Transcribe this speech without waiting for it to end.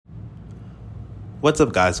What's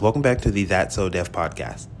up, guys? Welcome back to the That's So Dev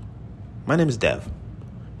podcast. My name is Dev.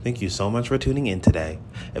 Thank you so much for tuning in today.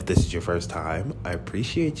 If this is your first time, I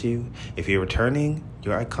appreciate you. If you're returning,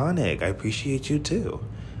 you're iconic. I appreciate you too.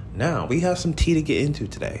 Now, we have some tea to get into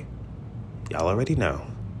today. Y'all already know.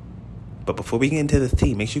 But before we get into this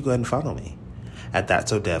tea, make sure you go ahead and follow me at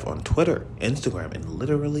That's So Dev on Twitter, Instagram, and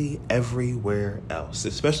literally everywhere else.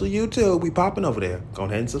 Especially YouTube. We popping over there. Go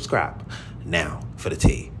ahead and subscribe. Now, for the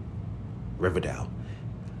tea. Riverdale.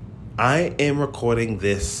 I am recording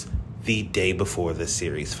this the day before the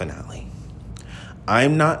series finale.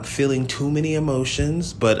 I'm not feeling too many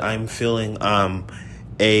emotions, but I'm feeling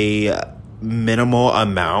a minimal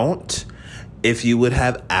amount. If you would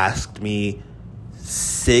have asked me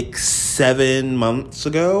 6-7 months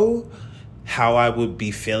ago how I would be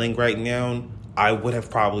feeling right now, I would have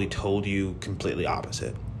probably told you completely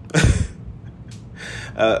opposite.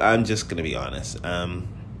 I'm just gonna be honest.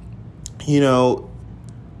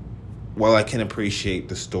 While I can appreciate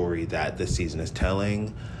the story that this season is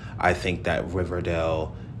telling, I think that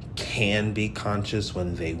Riverdale can be conscious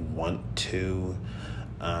when they want to.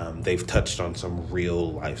 They've touched on some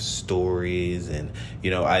real life stories, and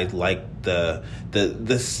I like the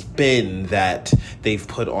spin that they've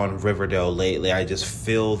put on Riverdale lately. I just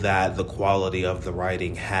feel that the quality of the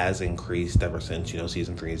writing has increased ever since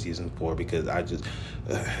season 3 and season 4, because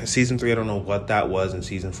season 3, I don't know what that was, and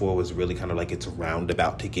season 4 was really kind of like it's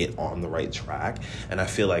roundabout to get on the right track, and I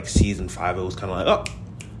feel like season 5 it was kind of like, oh,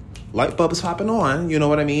 light bulb is popping on, you know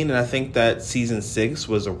what I mean? And I think that season 6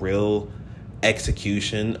 was a real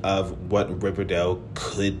execution of what Riverdale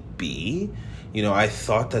could be. I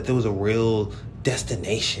thought that there was a real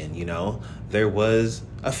destination, there was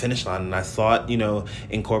a finish line, and I thought,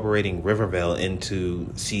 incorporating Riverdale into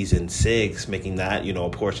season 6, making that, a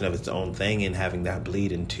portion of its own thing and having that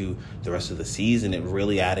bleed into the rest of the season, it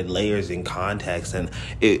really added layers in context, and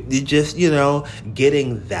it just,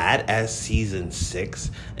 getting that as season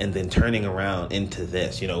 6 and then turning around into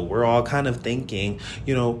this, we're all kind of thinking,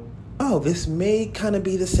 oh, this may kind of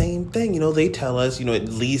be the same thing. They tell us, at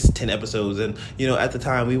least 10 episodes. And, at the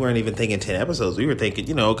time, we weren't even thinking 10 episodes. We were thinking,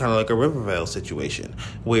 kind of like a Riverdale situation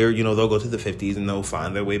where, they'll go to the 50s and they'll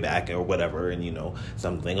find their way back or whatever. And,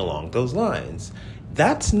 something along those lines.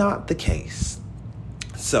 That's not the case.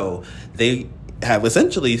 So they have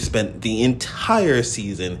essentially spent the entire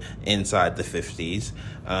season inside the 50s.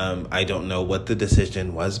 I don't know what the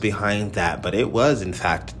decision was behind that, but it was, in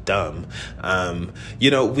fact, dumb.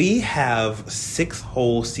 We have 6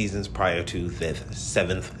 whole seasons prior to the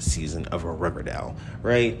 7th season of Riverdale,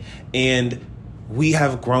 right? And we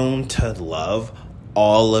have grown to love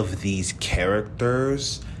all of these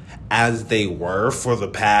characters as they were for the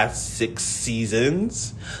past 6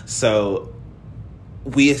 seasons. So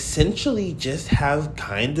we essentially just have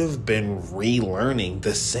kind of been relearning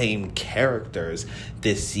the same characters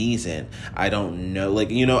this season. I don't know,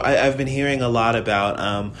 I've been hearing a lot about,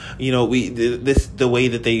 the way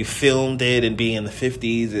that they filmed it and being in the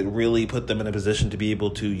 50s, it really put them in a position to be able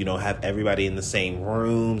to, have everybody in the same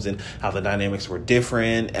rooms and how the dynamics were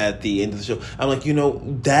different at the end of the show. I'm like,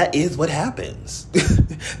 that is what happens.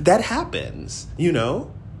 That happens,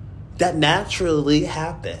 that naturally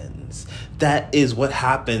happens. That is what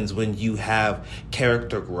happens when you have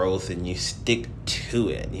character growth and you stick to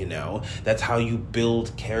it, That's how you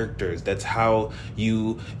build characters. That's how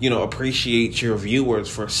you, appreciate your viewers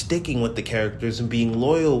for sticking with the characters and being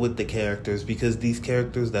loyal with the characters, because these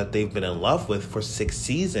characters that they've been in love with for 6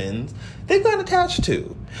 seasons, they've got attached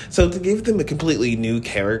to. So to give them a completely new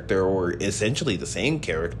character, or essentially the same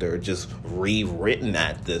character, just rewritten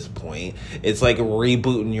at this point, it's like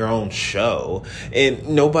rebooting your own show, and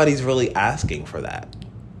nobody's really asking for that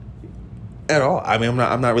at all. I mean,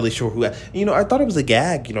 I'm not really sure who. I thought it was a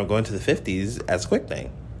gag, going to the 50s as a quick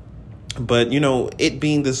thing. But, it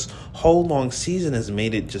being this whole long season has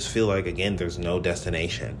made it just feel like, again, there's no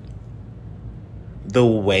destination. The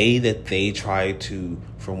way that they try to,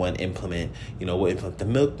 for one, implement, we'll implement the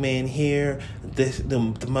milkman here, the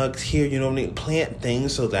mugs here, plant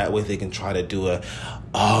things so that way they can try to do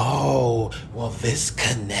this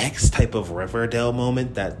connects type of Riverdale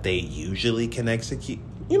moment that they usually can execute.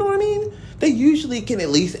 You know what I mean? They usually can at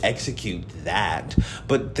least execute that,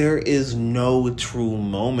 but there is no true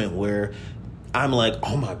moment where I'm like,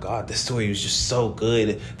 oh my God, the story was just so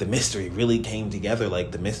good. The mystery really came together.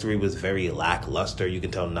 Like, the mystery was very lackluster. You can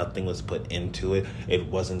tell nothing was put into it. It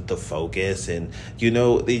wasn't the focus. And,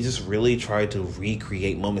 they just really tried to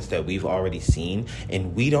recreate moments that we've already seen.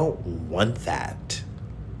 And we don't want that.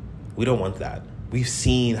 We don't want that. We've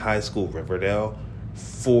seen High School Riverdale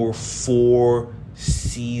for 4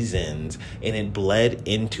 seasons, and it bled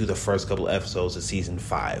into the first couple episodes of season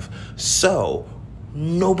 5. So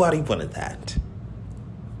nobody wanted that.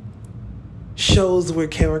 Shows where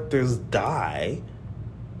characters die,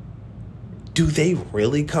 do they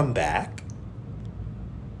really come back?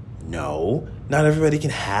 No, not everybody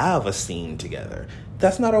can have a scene together.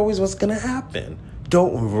 That's not always what's gonna happen.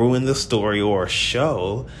 Don't ruin the story or a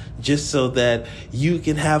show just so that you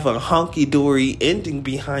can have a honky-dory ending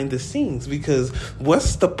behind the scenes, because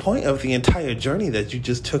what's the point of the entire journey that you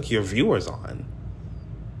just took your viewers on?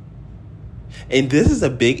 And this is a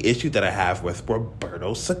big issue that I have with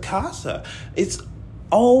Roberto Sacasa. It's,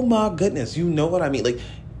 oh my goodness, you know what I mean? Like,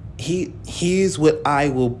 he's what I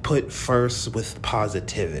will put first with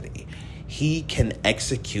positivity. He can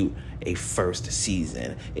execute a first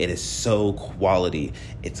season. It is so quality.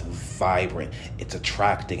 It's vibrant. It's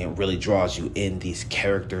attracting. It really draws you in. These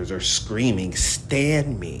characters are screaming,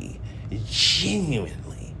 "Stand me,"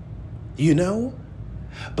 genuinely, you know?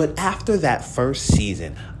 But after that first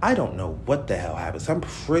season, I don't know what the hell happens. I'm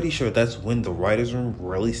pretty sure that's when the writers' room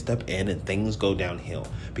really step in and things go downhill.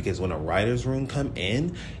 Because when a writers' room come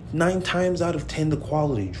in, 9 times out of 10, the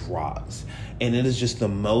quality drops. And it is just the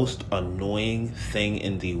most annoying thing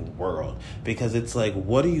in the world. Because it's like,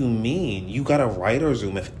 what do you mean? You got a writer's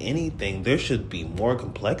room. If anything, there should be more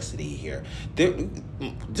complexity here. There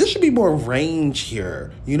should be more range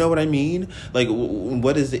here. You know what I mean? Like,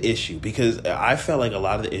 what is the issue? Because I felt like a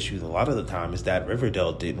lot of the issues, a lot of the time, is that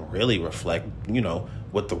Riverdale didn't really reflect, you know,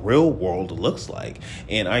 what the real world looks like.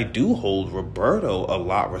 And I do hold Roberto a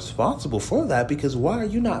lot responsible for that, because why are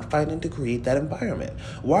you not fighting to create that environment?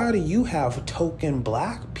 Why do you have token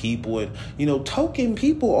black people and, you know, token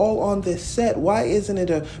people all on this set? Why isn't it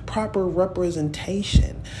a proper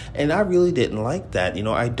representation? And I really didn't like that. You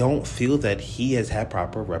know, I don't feel that he has had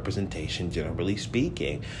proper representation, generally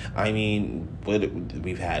speaking. I mean,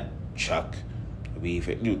 we've had Chuck.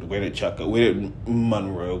 Where did Chuck go? Where did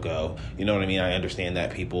Monroe go? You know what I mean? I understand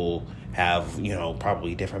that people have, you know,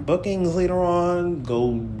 probably different bookings later on,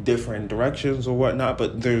 go different directions or whatnot,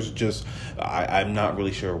 but there's just, I'm not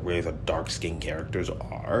really sure where the dark-skinned characters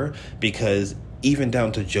are, because even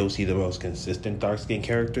down to Josie, the most consistent dark-skinned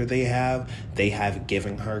character they have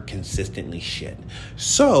given her consistently shit.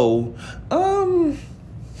 So,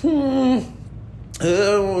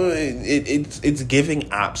 it's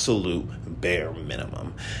giving absolute bare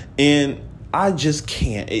minimum, and I just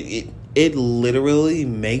can't. It literally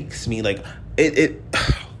makes me like it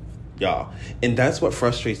y'all. And that's what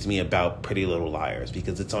frustrates me about Pretty Little Liars,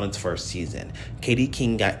 because it's on its first season. Katie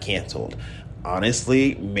King got canceled.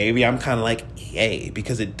 Honestly, maybe I'm kind of like, yay,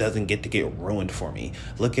 because it doesn't get to get ruined for me.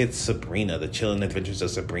 Look at Sabrina, The Chilling Adventures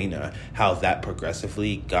of Sabrina, how that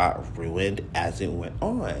progressively got ruined as it went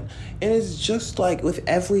on. And it's just like with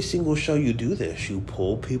every single show you do this, you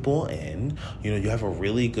pull people in, you know, you have a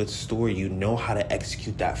really good story, you know how to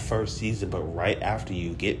execute that first season, but right after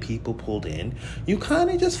you get people pulled in, you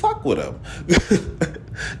kind of just fuck with them.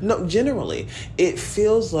 No, generally, it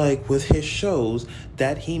feels like with his shows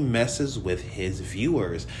that he messes with his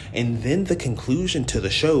viewers, and then the conclusion to the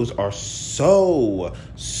shows are so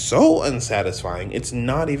unsatisfying, it's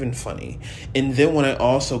not even funny. And then when I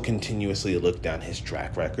also continuously look down his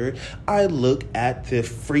track record, I look at the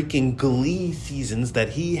freaking Glee seasons that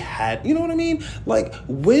he had. You know what I mean? Like,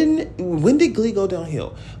 when did Glee go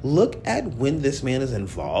downhill? Look at when this man is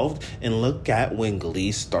involved, and look at when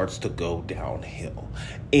Glee starts to go downhill.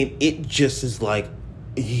 And it just is like,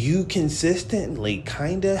 you consistently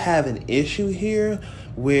kind of have an issue here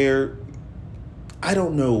where I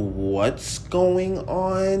don't know what's going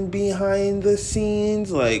on behind the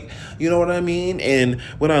scenes. Like, you know what I mean? And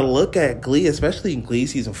when I look at Glee, especially in Glee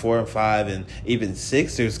season 4 and 5 and even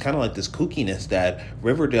 6, there's kind of like this kookiness that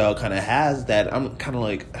Riverdale kind of has that I'm kind of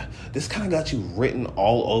like, this kind of got you written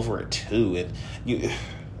all over it too. And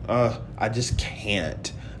I just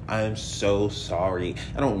can't. I'm so sorry.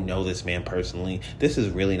 I don't know this man personally. This is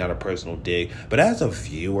really not a personal dig. But as a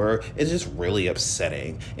viewer, it's just really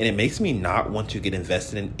upsetting. And it makes me not want to get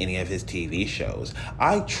invested in any of his TV shows.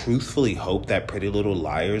 I truthfully hope that Pretty Little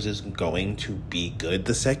Liars is going to be good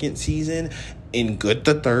the second season, and good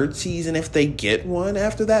the third season if they get one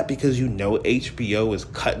after that, because you know HBO is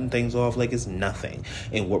cutting things off like it's nothing.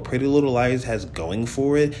 And what Pretty Little Liars has going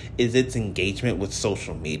for it is its engagement with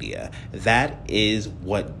social media. That is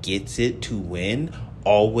what gets it to win,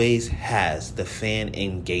 always has the fan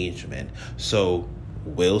engagement. So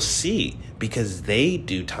We'll see, because they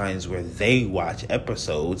do times where they watch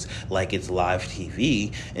episodes like it's live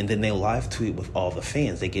TV, and then they live tweet with all the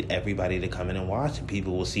fans. They get everybody to come in and watch, and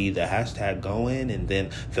people will see the hashtag going, and then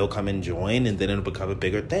they'll come and join, and then it'll become a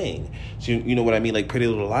bigger thing. So you know what I mean? Like, Pretty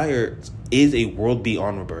Little Liars is a world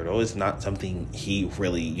beyond Roberto. It's not something he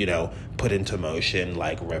really, put into motion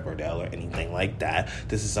like Riverdale or anything like that.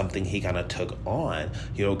 This is something he kind of took on,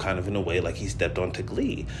 kind of in a way like he stepped onto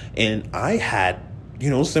Glee. And I had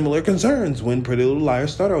similar concerns when Pretty Little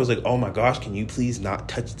Liars started. I was like, oh my gosh, can you please not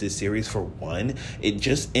touch this series for one? It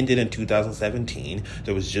just ended in 2017.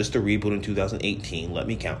 There was just a reboot in 2018. Let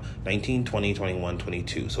me count. 19, 20, 21,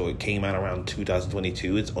 22. So it came out around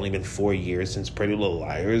 2022. It's only been 4 years since Pretty Little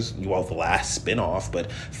Liars, the last spinoff,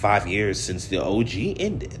 but 5 years since the OG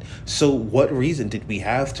ended. So what reason did we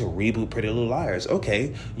have to reboot Pretty Little Liars?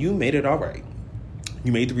 Okay, you made it all right.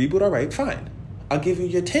 You made the reboot all right, fine. I'll give you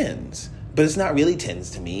your 10s. But it's not really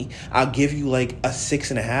 10s to me. I'll give you like a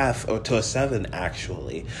 6.5 or to a 7,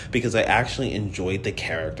 actually, because I actually enjoyed the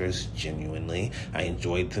characters genuinely. I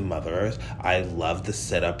enjoyed the mothers. I loved the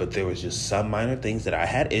setup, but there was just some minor things that I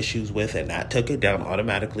had issues with, and that took it down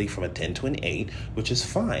automatically from a 10 to an 8, which is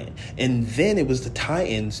fine. And then it was the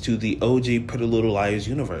tie-ins to the OG Pretty Little Liars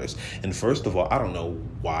universe. And first of all, I don't know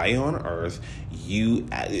why on earth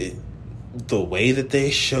the way that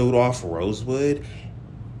they showed off Rosewood,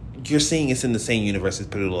 you're seeing it's in the same universe as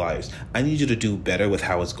Pretty Little Liars. I need you to do better with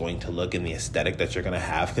how it's going to look and the aesthetic that you're going to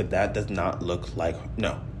have, because that does not look like...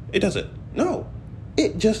 No, it doesn't. No,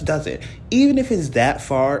 it just doesn't. Even if it's that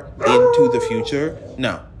far into the future,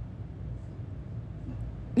 no.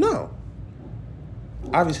 No.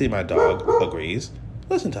 Obviously, my dog agrees.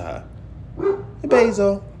 Listen to her. Hey,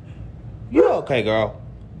 Basil. You okay, girl?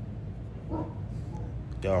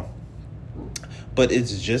 Yo. But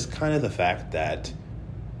it's just kind of the fact that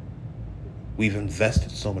we've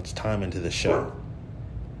invested so much time into the show.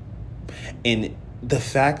 And the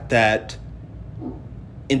fact that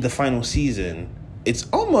in the final season, it's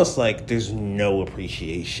almost like there's no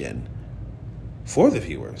appreciation for the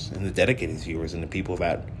viewers and the dedicated viewers and the people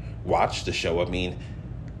that watch the show. I mean,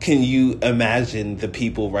 can you imagine the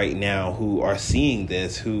people right now who are seeing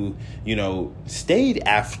this, who, stayed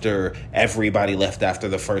after everybody left after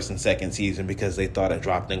the first and second season because they thought it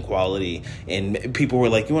dropped in quality, and people were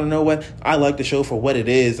like, you want to know what? I like the show for what it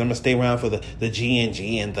is. I'm going to stay around for the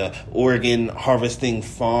G&G and the Oregon harvesting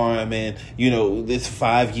farm and, this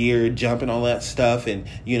 5-year jump and all that stuff. And,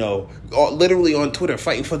 literally on Twitter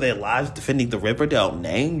fighting for their lives, defending the Riverdale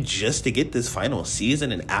name just to get this final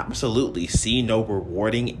season and absolutely see no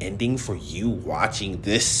rewarding ending for you watching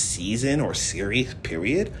this season or series,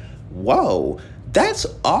 period. Whoa, that's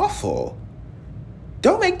awful.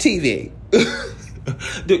 Don't make TV.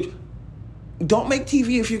 Dude, don't make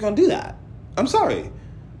TV if you're going to do that. I'm sorry.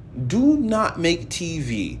 Do not make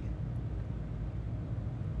TV.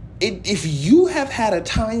 If you have had a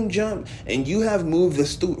time jump and you have moved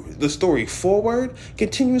the story forward,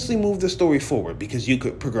 continuously move the story forward, because you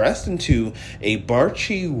could progress into a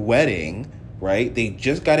Barchi wedding, right? They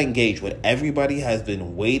just got engaged. What everybody has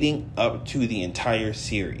been waiting up to the entire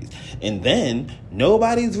series. And then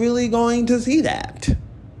nobody's really going to see that.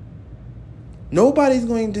 Nobody's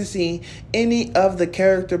going to see any of the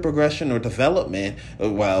character progression or development.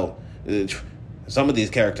 Well, some of these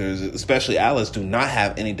characters, especially Alice, do not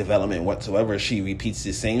have any development whatsoever. She repeats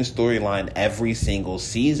the same storyline every single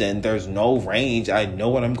season. There's no range. I know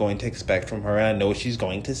what I'm going to expect from her, and I know what she's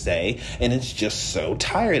going to say, and it's just so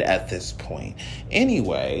tired at this point.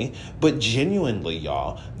 Anyway, but genuinely,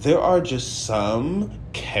 y'all, there are just some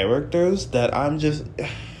characters that I'm just...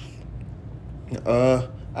 I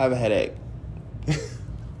have a headache.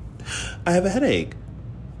 I have a headache.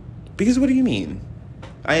 Because what do you mean?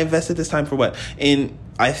 I invested this time for what? And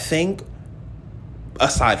I think,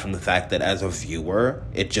 aside from the fact that as a viewer,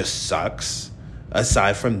 it just sucks,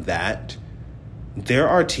 aside from that, there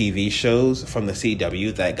are TV shows from the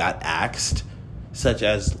CW that got axed, such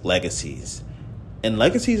as Legacies. And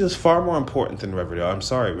Legacies is far more important than Riverdale. I'm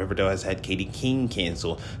sorry, Riverdale has had Katie King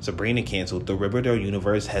canceled, Sabrina canceled. The Riverdale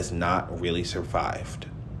universe has not really survived,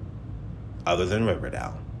 other than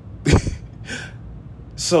Riverdale.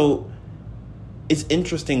 So it's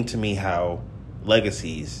interesting to me how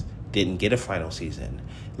Legacies didn't get a final season.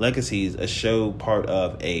 Legacies, a show part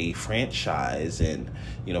of a franchise and,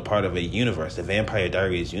 part of a universe, the Vampire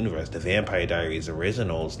Diaries universe, the Vampire Diaries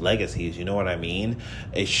originals, Legacies, you know what I mean?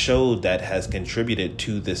 A show that has contributed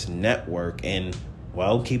to this network and,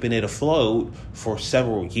 keeping it afloat for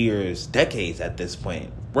several years, decades at this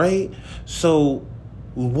point, right? So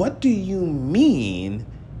what do you mean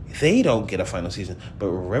They don't get a final season, but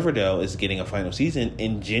Riverdale is getting a final season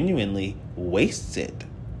and genuinely wastes it.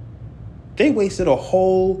 They wasted a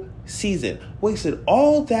whole season. Wasted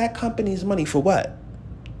all that company's money for what?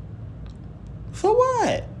 For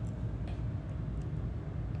what?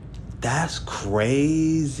 That's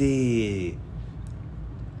crazy.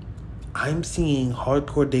 I'm seeing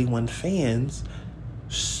hardcore day one fans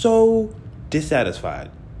so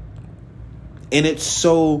dissatisfied. And it's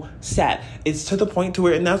so sad. It's to the point to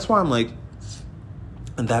where, and that's why I'm like,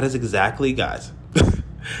 and that is exactly, guys,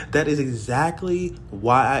 that is exactly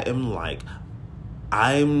why I am like,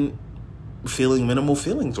 I'm feeling minimal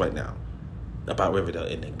feelings right now about Riverdale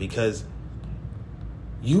ending, because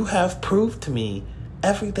you have proved to me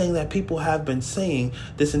everything that people have been saying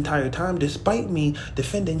this entire time, despite me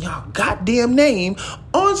defending y'all goddamn name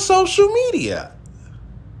on social media.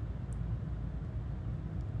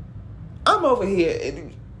 I'm over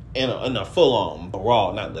here in a full-on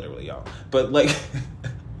brawl, not literally, y'all, but like,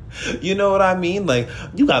 you know what I mean? Like,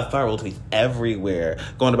 you got viral tweets everywhere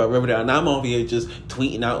going about Riverdale, and I'm over here just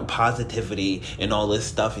tweeting out positivity and all this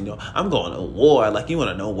stuff. You know, I'm going to war. Like, you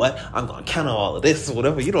want to know what? I'm going to counter all of this or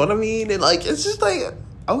whatever. You know what I mean? And like, it's just like,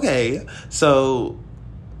 okay, so,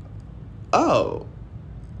 oh,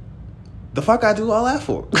 the fuck I do all that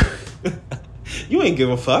for? You ain't give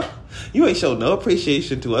a fuck. You ain't show no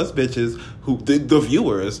appreciation to us bitches, who the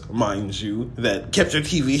viewers, mind you, that kept your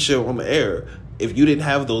TV show on the air. If you didn't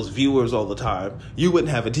have those viewers all the time, you wouldn't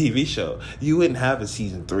have a TV show. You wouldn't have a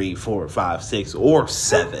season 3, 4, 5, 6, or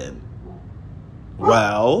 7.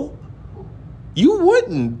 Well, you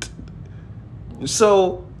wouldn't.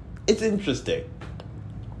 So it's interesting.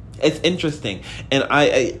 It's interesting, and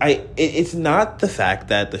it's not the fact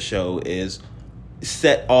that the show is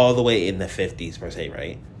set all the way in the 50s per se,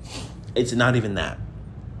 right? It's not even that.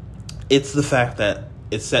 It's the fact that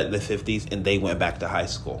it's set in the 50s and they went back to high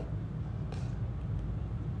school.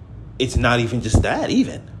 It's not even just that,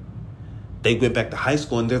 even. They went back to high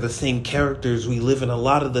school and they're the same characters. We live in a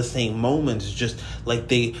lot of the same moments, just like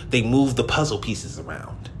they move the puzzle pieces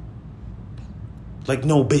around. Like,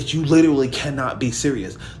 no, bitch, you literally cannot be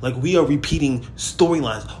serious. Like, we are repeating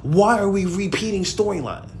storylines. Why are we repeating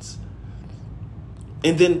storylines?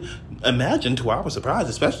 And then imagine, to our surprise,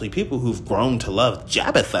 especially people who've grown to love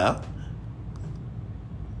Jabitha,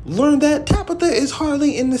 learn that Tabitha is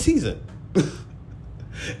hardly in the season.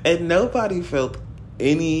 And nobody felt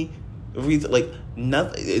any reason, like,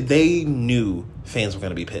 nothing. They knew fans were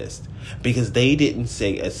going to be pissed because they didn't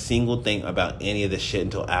say a single thing about any of this shit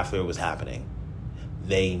until after it was happening.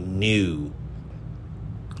 They knew.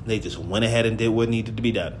 They just went ahead and did what needed to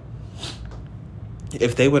be done.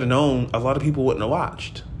 If they would have known, a lot of people wouldn't have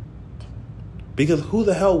watched. Because who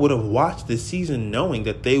the hell would have watched this season knowing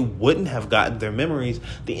that they wouldn't have gotten their memories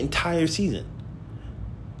the entire season?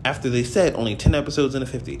 After they said only 10 episodes in a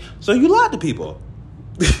 50. So you lied to people.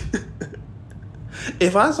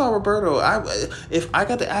 If I saw Roberto, if I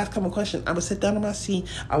got to ask him a question, I would sit down in my seat,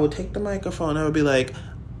 I would take the microphone, I would be like,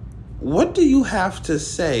 what do you have to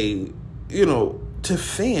say, to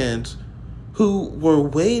fans who were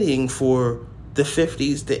waiting for the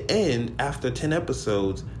 50s to end after 10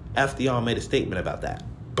 episodes after y'all made a statement about that?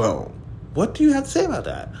 Boom. What do you have to say about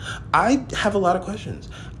that? I have a lot of questions.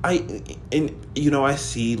 I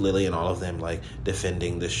see Lily and all of them like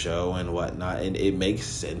defending the show and whatnot, and it makes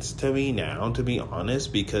sense to me now, to be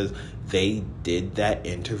honest, because they did that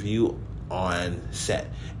interview on set.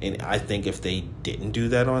 And I think if they didn't do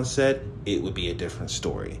that on set, it would be a different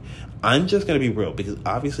story. I'm just going to be real, because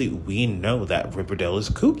obviously we know that Riverdale is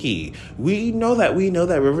kooky. We know that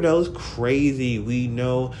Riverdale is crazy. We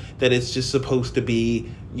know that it's just supposed to be,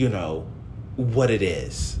 what it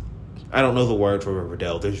is. I don't know the word for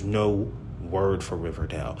Riverdale. There's no word for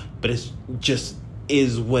Riverdale, but it's just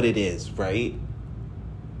is what it is, right?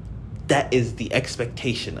 That is the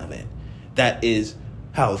expectation of it. That is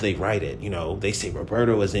how they write it. They say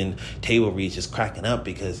Roberto is in table reads just cracking up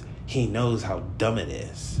because he knows how dumb it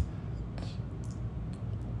is.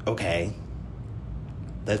 Okay.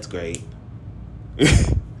 That's great.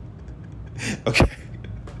 Okay.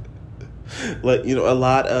 Like, a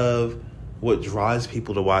lot of what draws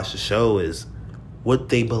people to watch the show is what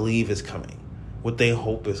they believe is coming, what they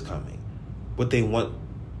hope is coming, what they want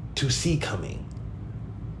to see coming,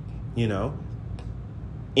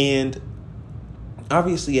 And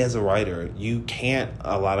obviously, as a writer, you can't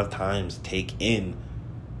a lot of times take in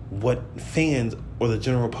what fans or the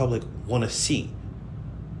general public want to see.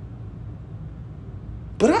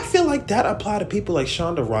 But I feel like that applied to people like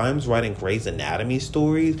Shonda Rhimes writing Grey's Anatomy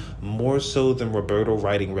stories more so than Roberto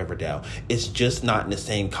writing Riverdale. It's just not in the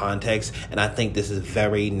same context, and I think this is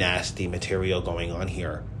very nasty material going on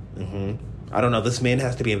here. I don't know. This man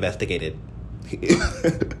has to be investigated.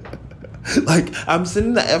 Like, I'm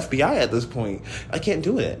sending the FBI at this point. I can't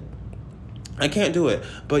do it. But,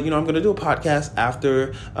 I'm going to do a podcast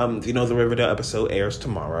after, the Riverdale episode airs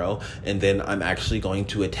tomorrow. And then I'm actually going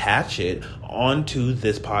to attach it onto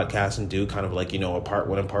this podcast and do kind of like, a part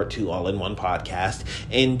 1 and part 2 all in one podcast.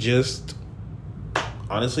 And just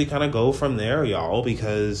honestly kind of go from there, y'all,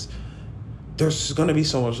 because there's going to be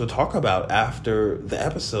so much to talk about after the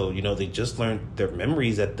episode. They just learned their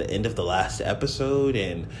memories at the end of the last episode,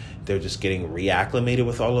 and they're just getting reacclimated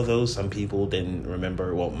with all of those. Some people didn't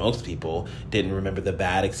remember, most people didn't remember the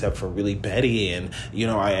bad except for really Betty. And,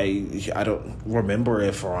 I don't remember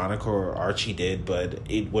if Veronica or Archie did, but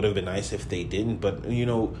it would have been nice if they didn't. But,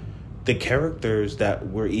 the characters that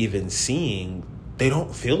we're even seeing, they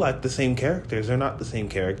don't feel like the same characters. They're not the same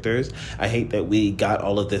characters. I hate that we got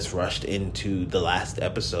all of this rushed into the last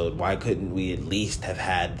episode. Why couldn't we at least have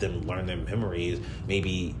had them learn their memories,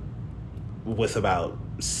 maybe with about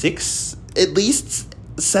 6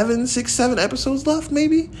 7 episodes left,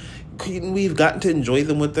 maybe? Couldn't we have gotten to enjoy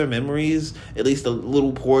them with their memories, at least a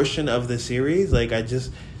little portion of the series?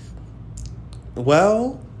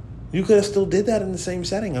 You could have still did that in the same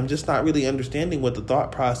setting. I'm just not really understanding what the thought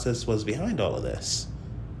process was behind all of this.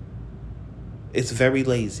 It's very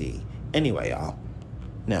lazy. Anyway, y'all.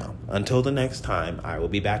 Now, until the next time, I will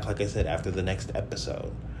be back, like I said, after the next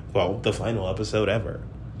episode. Well, the final episode ever.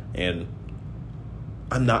 And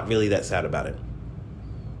I'm not really that sad about it.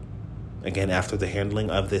 Again, after the handling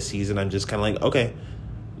of this season, I'm just kind of like, okay,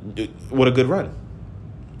 what a good run.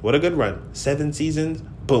 7 seasons,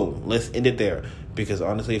 boom, let's end it there. Because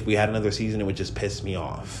honestly, if we had another season, it would just piss me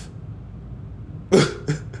off.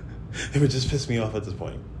 It would just piss me off at this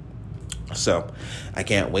point. So, I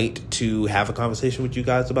can't wait to have a conversation with you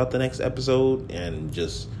guys about the next episode and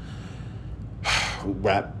just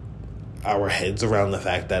wrap our heads around the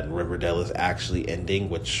fact that Riverdale is actually ending,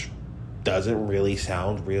 which doesn't really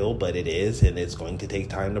sound real, but it is, and it's going to take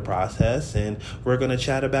time to process, and we're going to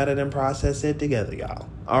chat about it and process it together, y'all.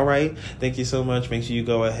 All right? Thank you so much. Make sure you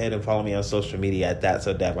go ahead and follow me on social media at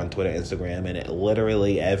ThatSoDev on Twitter, Instagram, and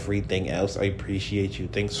literally everything else. I appreciate you.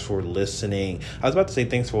 Thanks for listening. I was about to say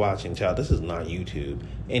thanks for watching, child. This is not YouTube.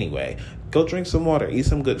 Anyway, go drink some water, eat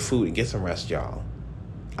some good food, and get some rest, y'all.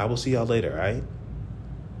 I will see y'all later, all right?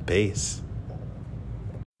 Peace.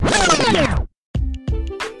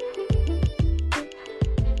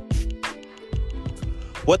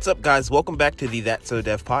 What's up, guys? Welcome back to the That's So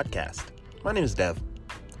Dev podcast. My name is Dev.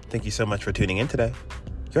 Thank you so much for tuning in today.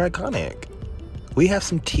 You're iconic. We have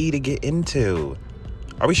some tea to get into.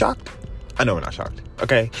 Are we shocked? I know we're not shocked.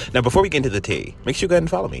 Okay. Now, before we get into the tea, make sure you go ahead and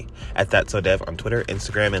follow me at That's So Dev on Twitter,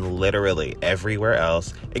 Instagram, and literally everywhere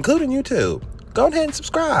else, including YouTube. Go ahead and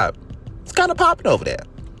subscribe. It's kind of popping over there.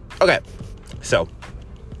 Okay. So,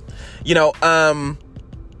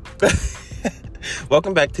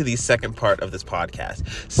 welcome back to the second part of this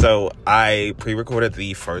podcast. So I pre-recorded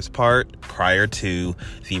the first part prior to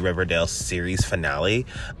the Riverdale series finale.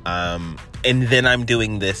 And then I'm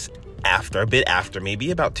doing this a bit after,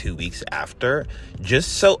 maybe about 2 weeks after,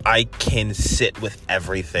 just so I can sit with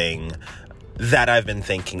everything that I've been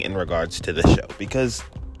thinking in regards to the show. Because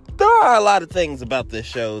there are a lot of things about this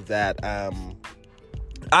show that,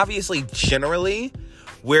 obviously, generally,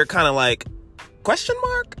 we're kind of like, question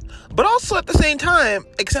mark? But also at the same time,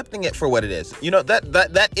 accepting it for what it is.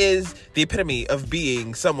 That is the epitome of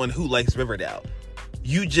being someone who likes Riverdale.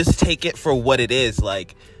 You just take it for what it is.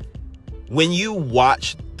 Like, when you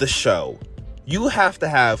watch the show, you have to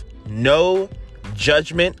have no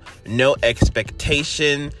judgment, no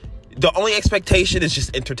expectation. The only expectation is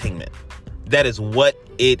just entertainment. That is what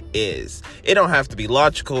it is. It don't have to be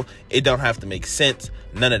logical. It don't have to make sense.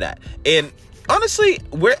 None of that. And honestly,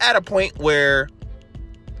 we're at a point where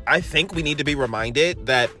I think we need to be reminded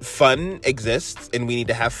that fun exists and we need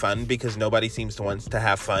to have fun, because nobody seems to want to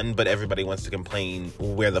have fun, but everybody wants to complain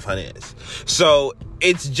where the fun is. So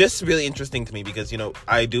it's just really interesting to me because,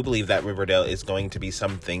 I do believe that Riverdale is going to be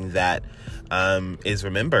something that is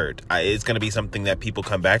remembered. It's going to be something that people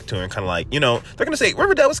come back to and kind of like, they're going to say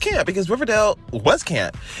Riverdale was camp, because Riverdale was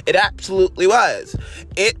camp. It absolutely was.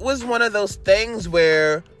 It was one of those things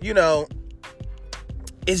where,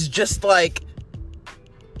 it's just like,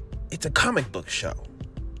 it's a comic book show.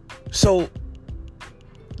 So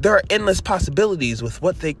there are endless possibilities with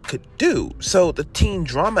what they could do. So the teen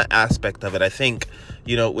drama aspect of it, I think,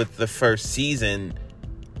 with the first season,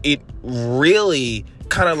 it really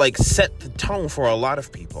kind of like set the tone for a lot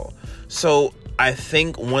of people. So I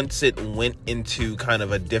think once it went into kind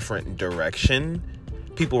of a different direction,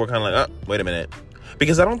 people were kind of like, oh, wait a minute.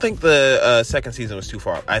 Because I don't think the second season was too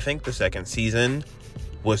far. I think the second season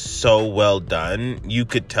was so well done. You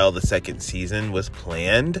could tell the second season was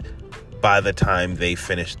planned by the time they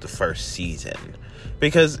finished the first season.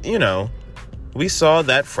 Because, you know, we saw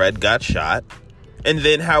that Fred got shot, and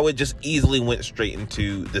then how it just easily went straight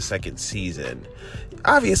into the second season.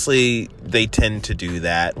 Obviously, they tend to do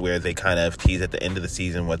that where they kind of tease at the end of the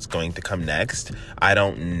season what's going to come next. I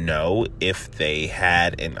don't know if they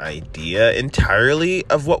had an idea entirely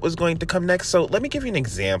of what was going to come next. So let me give you an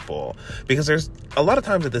example, because there's a lot of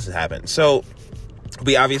times that this has happened. So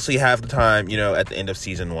we obviously have the time, you know, at the end of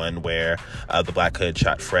season 1 where the Black Hood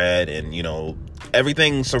shot Fred, and, you know,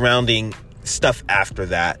 everything surrounding stuff after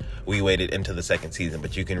that, we waited into the second season,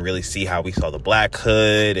 but you can really see how we saw the Black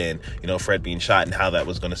Hood and, you know, Fred being shot and how that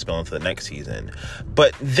was going to spill into the next season.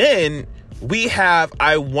 But then we have,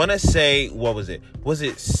 I want to say, what was it? Was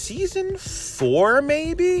it season 4,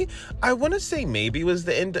 maybe? I want to say maybe was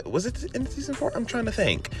the end. Was it the end of season 4? I'm trying to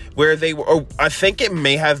think. Where they were, or I think it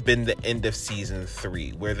may have been the end of season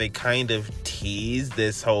 3, where they kind of teased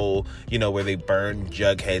this whole, you know, where they burned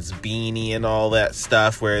Jughead's beanie and all that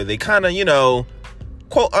stuff, where they kind of, you know,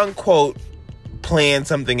 quote unquote, plan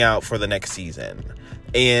something out for the next season.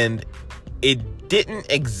 And it didn't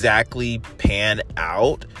exactly pan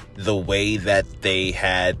out the way that they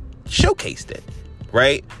had showcased it,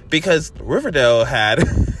 right? Because Riverdale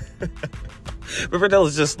Riverdale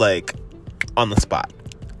is just like on the spot.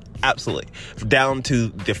 Absolutely. Down to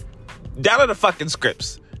the fucking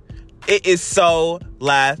scripts. It is so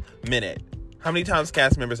last minute. How many times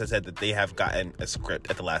cast members have said that they have gotten a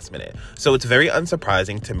script at the last minute? So it's very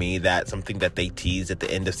unsurprising to me that something that they teased at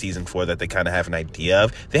the end of season 4 that they kind of have an idea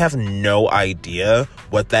of, they have no idea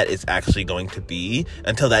what that is actually going to be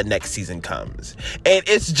until that next season comes. And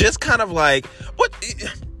it's just kind of like, what?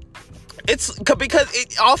 It's because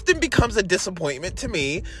it often becomes a disappointment to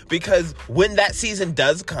me, because when that season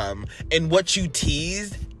does come and what you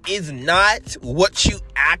teased is not what you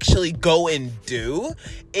actually go and do,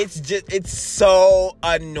 it's so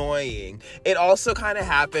annoying. It also kind of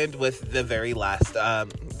happened with the very last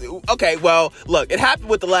okay, well, look, it happened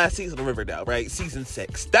with the last season of Riverdale, right? Season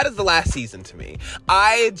 6. That is the last season to me.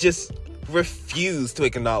 I just refuse to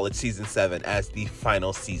acknowledge season 7 as the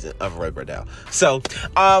final season of Riverdale. So,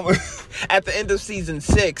 at the end of season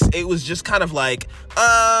 6, it was just kind of like,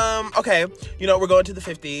 okay, you know, we're going to the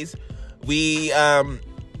 50s. We,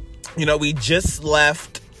 you know, we just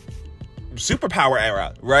left superpower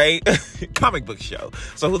era, right? Comic book show.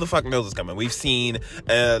 So who the fuck knows what's coming? We've seen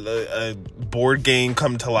a board game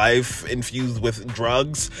come to life infused with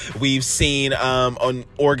drugs. We've seen an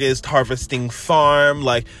August harvesting farm.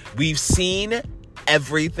 Like, we've seen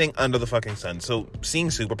everything under the fucking sun. So seeing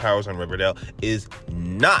superpowers on Riverdale is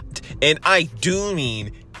not, and I do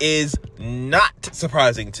mean is not,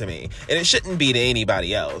 surprising to me. And it shouldn't be to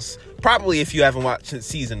anybody else. Probably if you haven't watched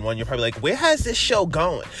season 1, you're probably like, where has this show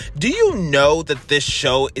going? Do you know that this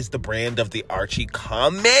show is the brand of the Archie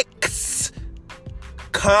comics?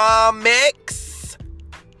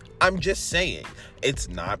 I'm just saying. It's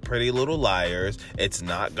not Pretty Little Liars. It's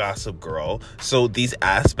not Gossip Girl. So these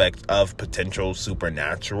aspects of potential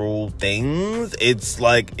supernatural things, it's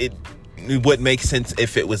like, it would make sense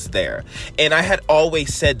if it was there. And I had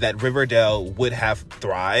always said that Riverdale would have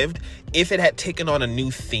thrived if it had taken on a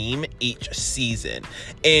new theme each season.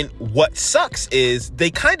 And what sucks is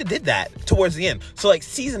they kind of did that towards the end. So like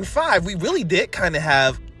season 5, we really did kind of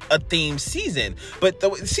have a theme season. But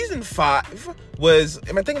the season 5 was,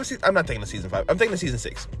 I'm not thinking of season 5. I'm thinking of season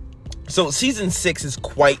 6. So season 6 is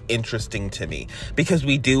quite interesting to me, because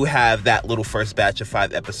we do have that little first batch of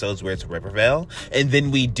 5 episodes where it's Riverdale, and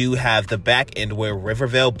then we do have the back end where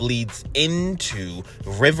Riverdale bleeds into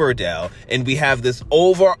Riverdale, and we have this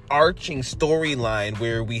overarching storyline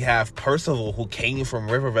where we have Percival, who came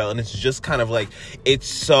from Riverdale, and it's just kind of like, it's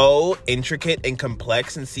so intricate and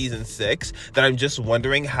complex in season 6 that I'm just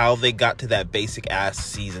wondering how they got to that basic ass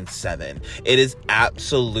season 7. It is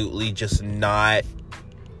absolutely just not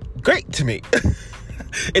great to me.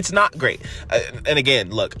 It's not great. And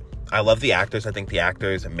again, look, I love the actors. I think the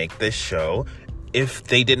actors make this show. If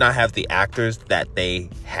they did not have the actors that they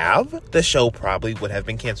have, the show probably would have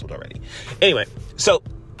been canceled already. Anyway, so,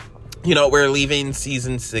 you know, we're leaving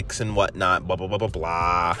season 6 and whatnot, blah, blah, blah, blah,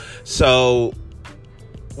 blah. So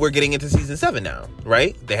we're getting into season 7 now,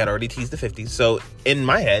 right? They had already teased the 50s. So in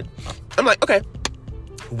my head, I'm like, okay,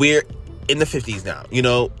 we're in the 50s now. You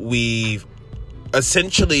know, we've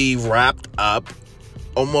essentially wrapped up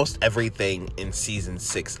almost everything in season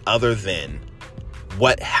 6 other than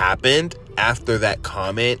what happened after that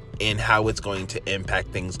comment and how it's going to impact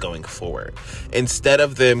things going forward. Instead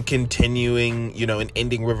of them continuing, and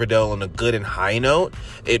ending Riverdale on a good and high note,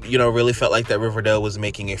 it, really felt like that Riverdale was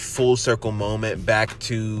making a full circle moment back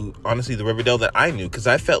to, honestly, the Riverdale that I knew. Because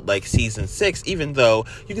I felt like season 6, even though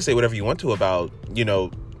you can say whatever you want to about,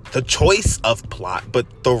 the choice of plot, but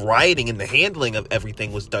the writing and the handling of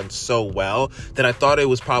everything was done so well that I thought it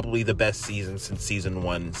was probably the best season since season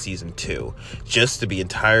 1, season 2, just to be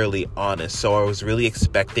entirely honest. So I was really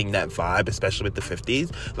expecting that vibe, especially with the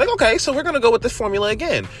 50s. Like, okay, so we're going to go with this formula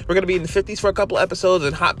again. We're going to be in the 50s for a couple episodes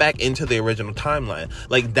and hop back into the original timeline.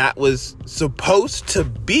 Like, that was supposed to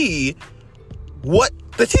be what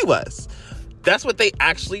the tea was. That's what they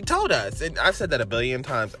actually told us. And I've said that a billion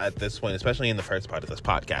times at this point, especially in the first part of this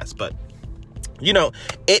podcast. But,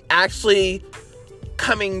 it actually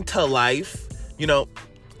coming to life,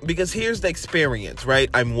 because here's the experience, right?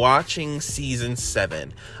 I'm watching season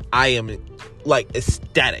 7. I am,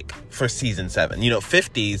 ecstatic for season 7.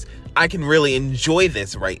 50s, I can really enjoy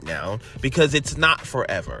this right now because it's not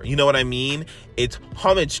forever. You know what I mean? It's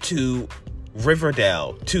homage to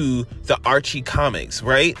Riverdale, to the Archie comics,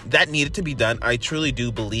 right? That needed to be done. I truly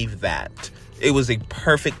do believe that. It was a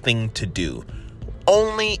perfect thing to do.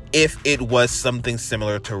 Only if it was something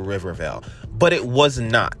similar to Riverdale. But it was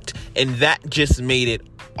not. And that just made it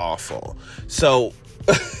awful. So,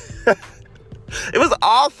 it was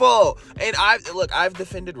awful. And I've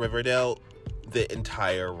defended Riverdale the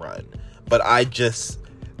entire run. But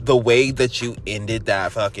the way that you ended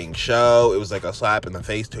that fucking show, it was like a slap in the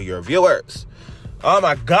face to your viewers. Oh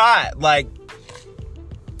my God. Like,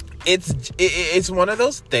 it's one of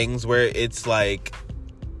those things where it's like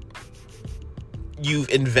you've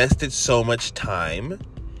invested so much time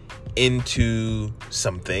into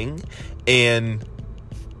something and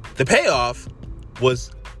the payoff was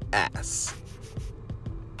ass.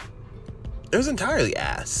 It was entirely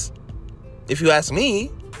ass. If you ask me,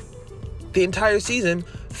 the entire season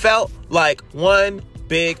felt like one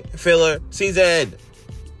big filler season.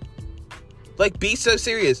 Like, be so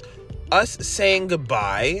serious. Us saying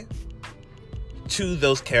goodbye to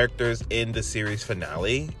those characters in the series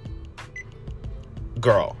finale,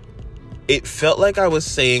 girl, it felt like I was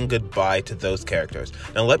saying goodbye to those characters.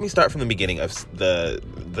 Now, let me start from the beginning of the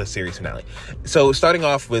series finale. So, starting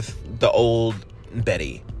off with the old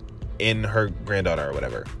Betty and her granddaughter or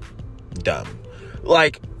whatever. Dumb.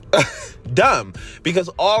 Like, dumb, because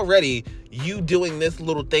already you doing this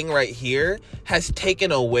little thing right here has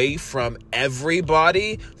taken away from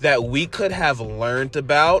everybody that we could have learned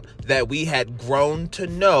about, that we had grown to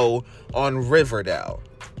know on Riverdale.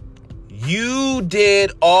 You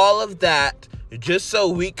did all of that just so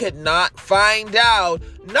we could not find out,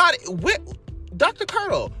 Dr.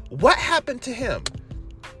 Colonel, what happened to him?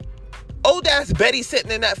 Old ass Betty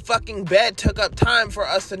sitting in that fucking bed took up time for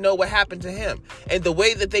us to know what happened to him. And the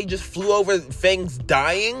way that they just flew over things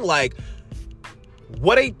dying, like,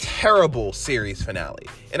 what a terrible series finale.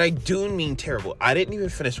 And I do mean terrible. I didn't even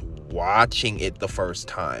finish watching it the first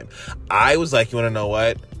time. I was like, you want to know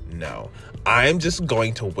what? No. I'm just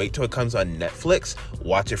going to wait till it comes on Netflix,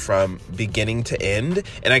 watch it from beginning to end.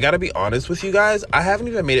 And I gotta be honest with you guys, I haven't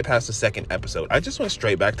even made it past the second episode. I just went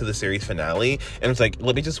straight back to the series finale and it's like,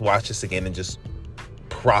 let me just watch this again and just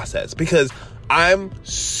process, because I'm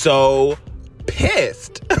so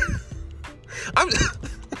pissed.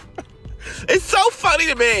 It's so funny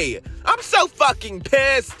to me. I'm so fucking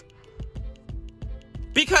pissed.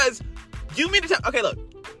 Because you mean to tell, okay, look,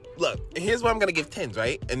 here's what I'm going to give 10s,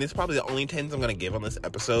 right? And it's probably the only 10s I'm going to give on this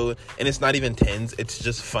episode. And it's not even 10s. It's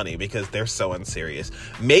just funny because they're so unserious.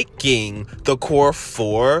 Making the core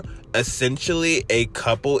 4 essentially a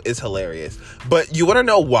couple is hilarious. But you want to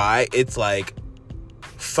know why it's like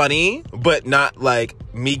funny, but not like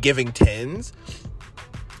me giving 10s?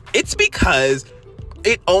 It's because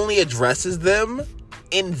it only addresses them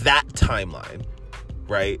in that timeline,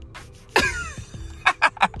 right?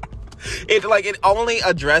 It only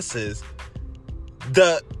addresses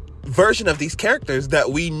the version of these characters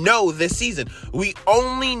that we know this season. We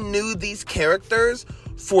only knew these characters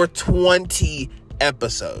for 20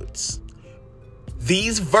 episodes.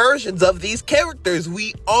 These versions of these characters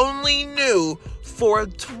we only knew for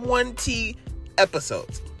 20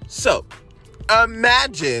 episodes. So,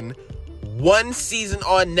 imagine one season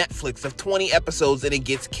on Netflix of 20 episodes and it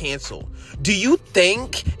gets canceled. Do you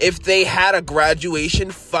think if they had a graduation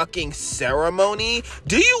fucking ceremony,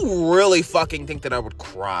 do you really fucking think that I would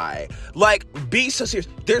cry? Like, be so serious.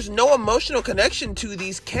 There's no emotional connection to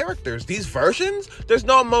these characters. These versions, there's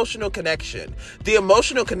no emotional connection. The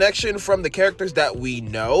emotional connection from the characters that we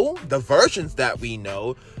know, the versions that we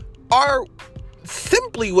know, are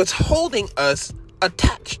simply what's holding us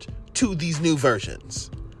attached to these new versions.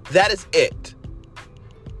 That is it.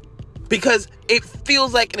 Because it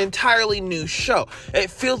feels like an entirely new show. It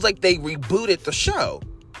feels like they rebooted the show.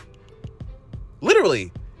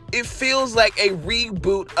 Literally, it feels like a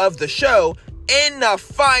reboot of the show in the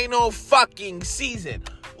final fucking season.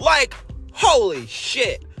 Like, holy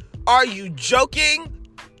shit. Are you joking?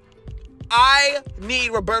 I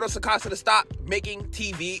need Roberto Sacasa to stop making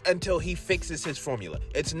TV until he fixes his formula.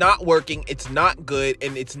 It's not working, it's not good,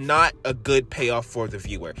 and it's not a good payoff for the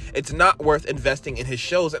viewer. It's not worth investing in his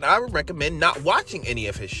shows, and I would recommend not watching any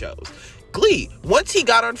of his shows. Glee. Once he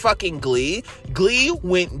got on fucking Glee, Glee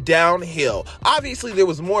went downhill. Obviously, there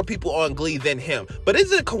was more people on Glee than him. But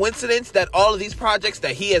is it a coincidence that all of these projects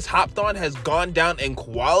that he has hopped on has gone down in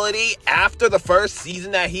quality after the first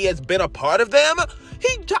season that he has been a part of them?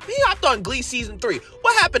 He hopped on Glee season 3.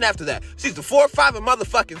 What happened after that? Season 4, 5, and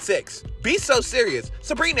motherfucking 6. Be so serious.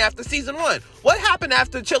 Sabrina after season 1. What happened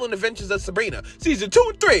after Chilling Adventures of Sabrina? Season 2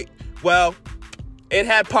 and 3. Well, it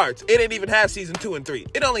had parts. It didn't even have season 2 and 3.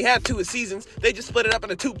 It only had 2 seasons. They just split it up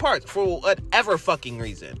into 2 parts for whatever fucking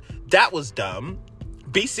reason. That was dumb.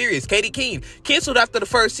 Be serious. Katie Keene canceled after the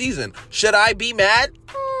first season. Should I be mad?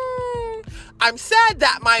 I'm sad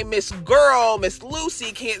that my Miss Girl, Miss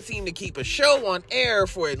Lucy, can't seem to keep a show on air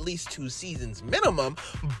for at least 2 seasons minimum,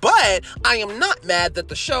 but I am not mad that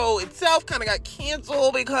the show itself kind of got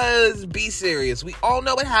canceled because, be serious, we all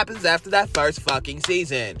know what happens after that first fucking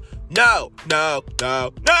season. No.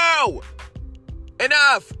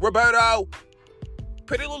 Enough, Roberto.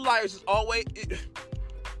 Pretty Little Liars is always...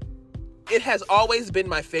 It has always been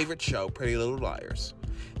my favorite show, Pretty Little Liars.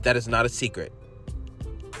 That is not a secret.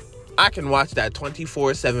 I can watch that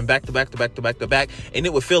 24/7 back to back, and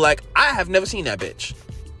it would feel like I have never seen that bitch.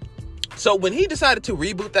 So when he decided to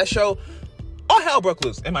reboot that show, all hell broke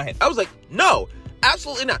loose in my head. I was like, no,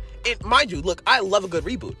 absolutely not. And mind you, look, I love a good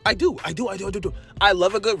reboot. I do. I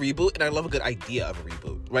love a good reboot, and I love a good idea of a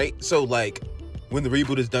reboot, right? So like, when the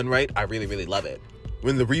reboot is done right, I really, really love it.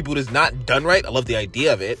 When the reboot is not done right, I love the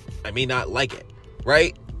idea of it. I may not like it,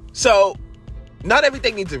 right? So not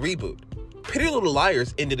everything needs a reboot. Pretty Little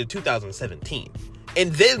Liars ended in 2017.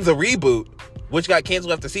 And then the reboot, which got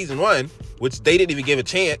canceled after season 1, which they didn't even give a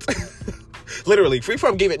chance. Literally,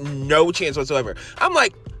 Freeform gave it no chance whatsoever. I'm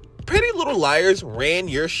like, Pretty Little Liars ran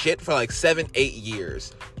your shit for like 7-8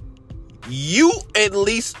 years. You at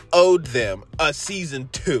least owed them a season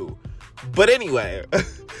 2. But anyway,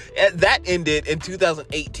 that ended in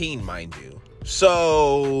 2018, mind you.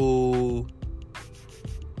 So,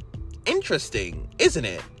 interesting, isn't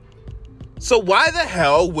it? So why the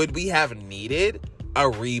hell would we have needed a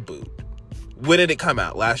reboot? When did it come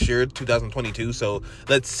out? Last year, 2022. So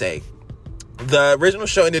let's say the original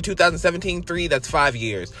show ended 2017, 3, that's 5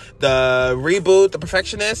 years. The reboot, The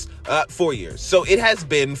Perfectionist, 4 years. So it has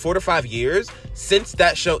been 4 to 5 years since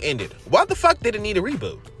that show ended. Why the fuck did it need a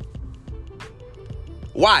reboot?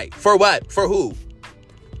 Why? For what? For who?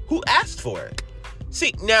 Who asked for it?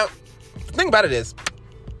 See, now, the thing about it is,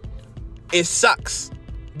 it sucks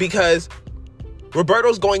because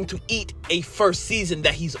Roberto's going to eat a first season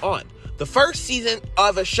that he's on. The first season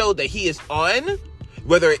of a show that he is on,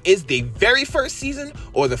 whether it is the very first season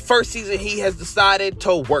or the first season he has decided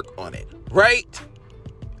to work on it, right?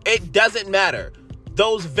 It doesn't matter.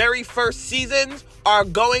 Those very first seasons are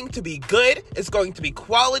going to be good. It's going to be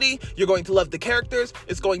quality. You're going to love the characters.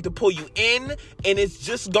 It's going to pull you in. And it's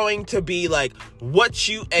just going to be like what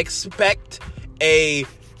you expect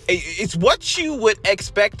it's what you would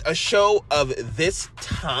expect a show of this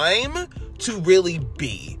time to really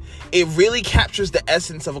be. It really captures the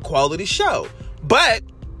essence of a quality show. But,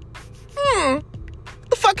 what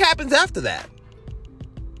the fuck happens after that?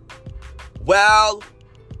 Well,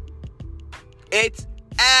 it's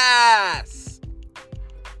ass.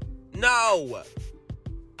 No.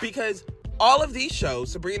 Because all of these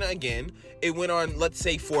shows, Sabrina again, it went on, let's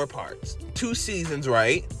say, 4 parts. 2 seasons,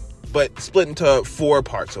 right? But split into 4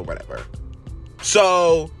 parts or whatever.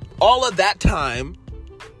 So, all of that time,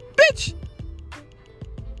 bitch,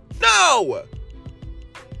 no.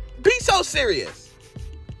 Be so serious.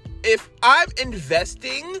 If I'm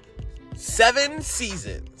investing 7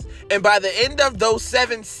 seasons, and by the end of those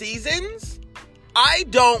 7 seasons, I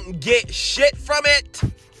don't get shit from it,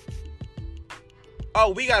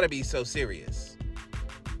 oh, we gotta be so serious.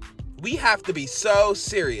 We have to be so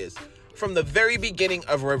serious. From the very beginning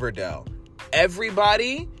of Riverdale,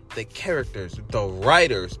 everybody, the characters, the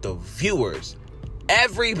writers, the viewers,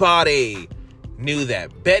 everybody knew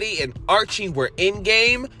that Betty and Archie were in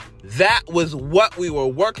game. That was what we were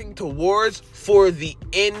working towards for the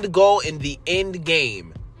end goal in the end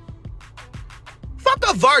game.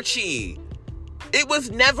 Fuck a Varchi. It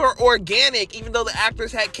was never organic, even though the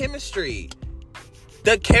actors had chemistry.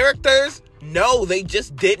 The characters, no, they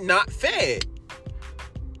just did not fit.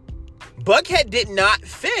 Buckhead did not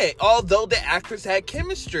fit, although the actors had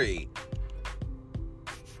chemistry.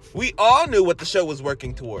 We all knew what the show was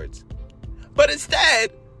working towards. But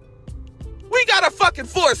instead, we got a fucking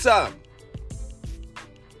foursome.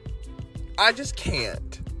 I just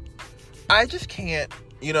can't.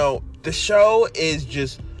 You know, the show is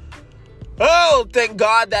just, oh, thank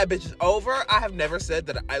God that bitch is over. I have never said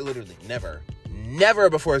that. I literally never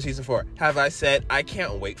before season 4 have I said I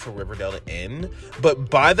can't wait for Riverdale to end. But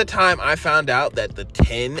by the time I found out that the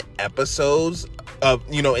 10 episodes of,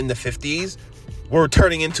 you know, in the 50s were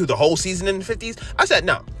turning into the whole season in the 50s, I said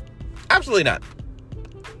no. Absolutely not.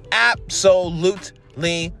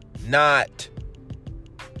 Absolutely not.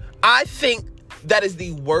 I think that is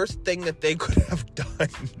the worst thing that they could have done.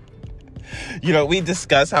 You know, we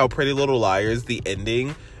discussed how Pretty Little Liars, the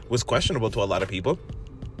ending, was questionable to a lot of people.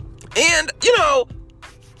 And, you know,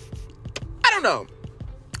 I don't know.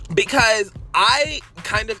 Because I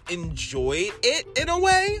kind of enjoyed it in a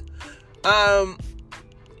way.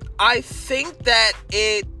 I think that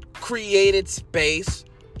it created space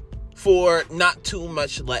for not too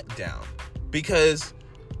much letdown. Because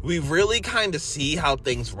we really kind of see how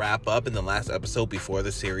things wrap up in the last episode before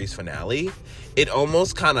the series finale. It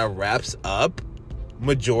almost kind of wraps up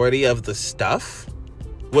majority of the stuff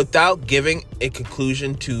without giving a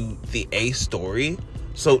conclusion to the A story.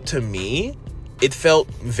 So to me, it felt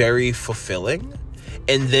very fulfilling.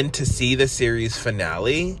 And then to see the series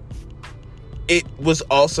finale, it was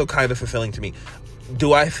also kind of fulfilling to me.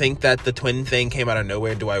 Do I think that the twin thing came out of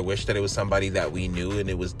nowhere? Do I wish that it was somebody that we knew and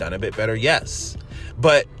it was done a bit better? Yes.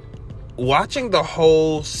 But watching the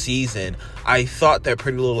whole season, I thought that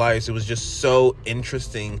Pretty Little Liars, it was just so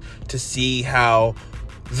interesting to see how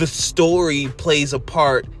the story plays a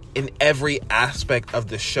part in every aspect of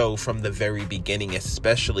the show from the very beginning,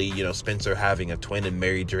 especially, you know, Spencer having a twin and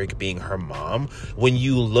Mary Drake being her mom. When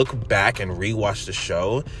you look back and rewatch the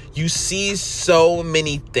show, you see so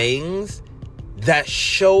many things that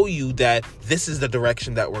show you that this is the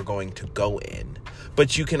direction that we're going to go in.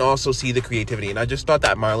 But you can also see the creativity. And I just thought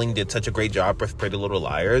that Marlene did such a great job with Pretty Little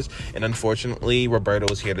Liars. And unfortunately, Roberto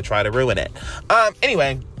was here to try to ruin it.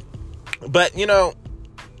 Anyway, but, you know,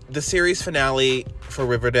 the series finale for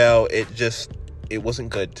Riverdale, it wasn't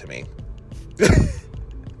good to me.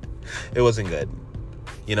 It wasn't good.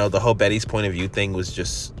 You know, the whole Betty's point of view thing was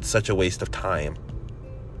just such a waste of time.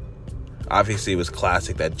 Obviously, it was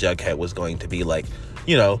classic that Jughead was going to be like,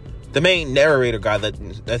 you know, the main narrator guy.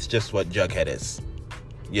 That's just what Jughead is.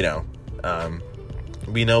 You know,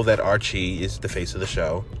 we know that Archie is the face of the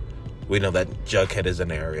show. We know that Jughead is a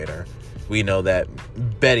narrator. We know that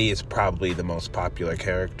Betty is probably the most popular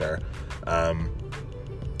character.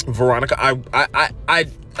 Veronica,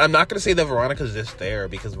 I'm not going to say that Veronica's just there,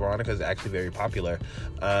 because Veronica is actually very popular.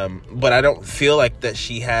 But I don't feel like that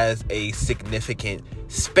she has a significant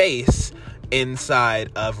space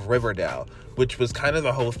inside of Riverdale, which was kind of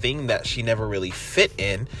the whole thing that she never really fit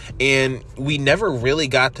in. And we never really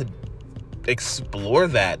got to explore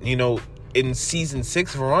that. You know, in season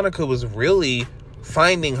 6, Veronica was really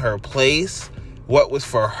finding her place, what was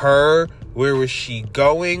for her, where was she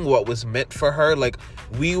going, what was meant for her. Like,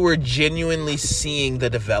 we were genuinely seeing the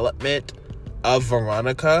development of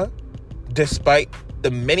Veronica, despite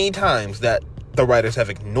the many times that the writers have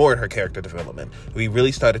ignored her character development. We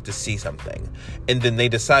really started to see something. And then they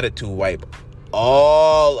decided to wipe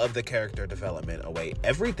all of the character development away,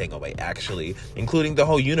 everything away, actually, including the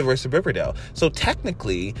whole universe of Riverdale. So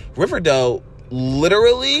technically, Riverdale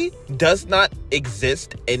literally does not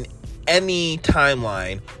exist in any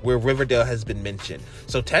timeline where Riverdale has been mentioned.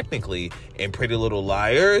 So technically, in Pretty Little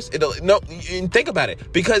Liars, think about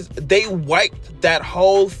it, because they wiped that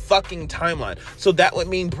whole fucking timeline. So that would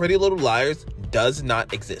mean Pretty Little Liars does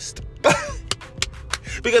not exist.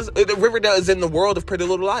 Because Riverdale is in the world of Pretty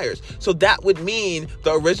Little Liars. So that would mean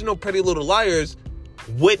the original Pretty Little Liars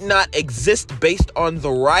would not exist based on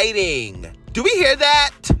the writing. Do we hear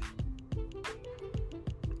that?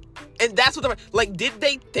 And that's what did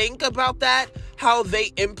they think about that? How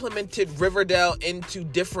they implemented Riverdale into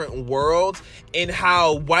different worlds, and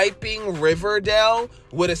how wiping Riverdale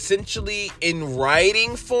would essentially, in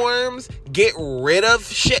writing forms, get rid of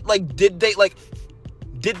shit? Did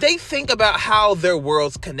they think about how their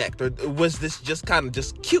worlds connect? Or was this just kind of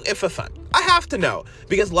just cute and for fun? I have to know.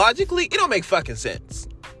 Because logically, it don't make fucking sense.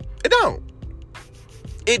 It don't.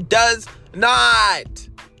 It does not.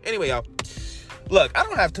 Anyway, y'all. Look, I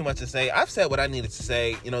don't have too much to say. I've said what I needed to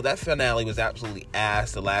say. You know, that finale was absolutely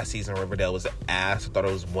ass. The last season of Riverdale was ass. I thought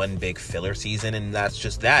it was one big filler season, and that's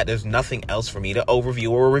just that. There's nothing else for me to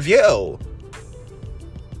overview or review.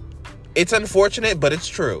 It's unfortunate, but it's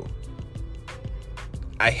true.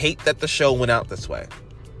 I hate that the show went out this way.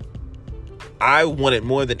 I wanted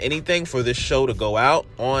more than anything for this show to go out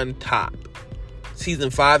on top. Season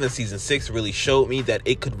 5 and Season 6 really showed me that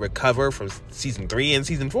it could recover from Season 3 and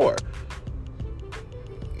Season 4.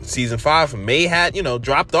 Season 5 may had,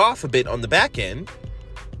 dropped off a bit on the back end,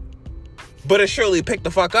 but it surely picked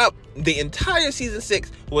the fuck up. The entire Season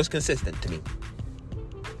 6 was consistent to me.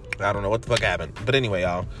 I don't know what the fuck happened. But anyway,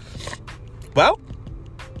 y'all. Well,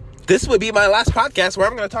 this would be my last podcast where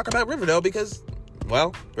I'm going to talk about Riverdale because,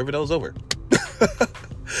 well, Riverdale's over.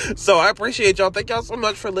 So I appreciate y'all. Thank y'all so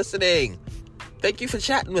much for listening. Thank you for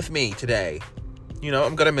chatting with me today.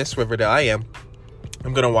 I'm going to miss Riverdale. I am.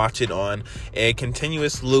 I'm going to watch it on a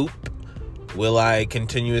continuous loop. Will I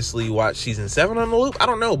continuously watch season 7 on the loop? I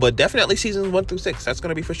don't know, but definitely seasons 1 through 6. That's going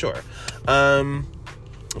to be for sure.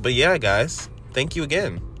 But yeah, guys, thank you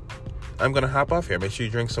again. I'm going to hop off here. Make sure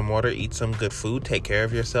you drink some water, eat some good food, take care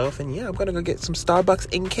of yourself. And yeah, I'm going to go get some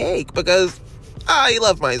Starbucks and cake because I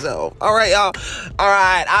love myself. All right, y'all. All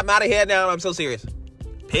right, I'm out of here now. I'm so serious.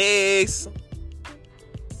 Peace.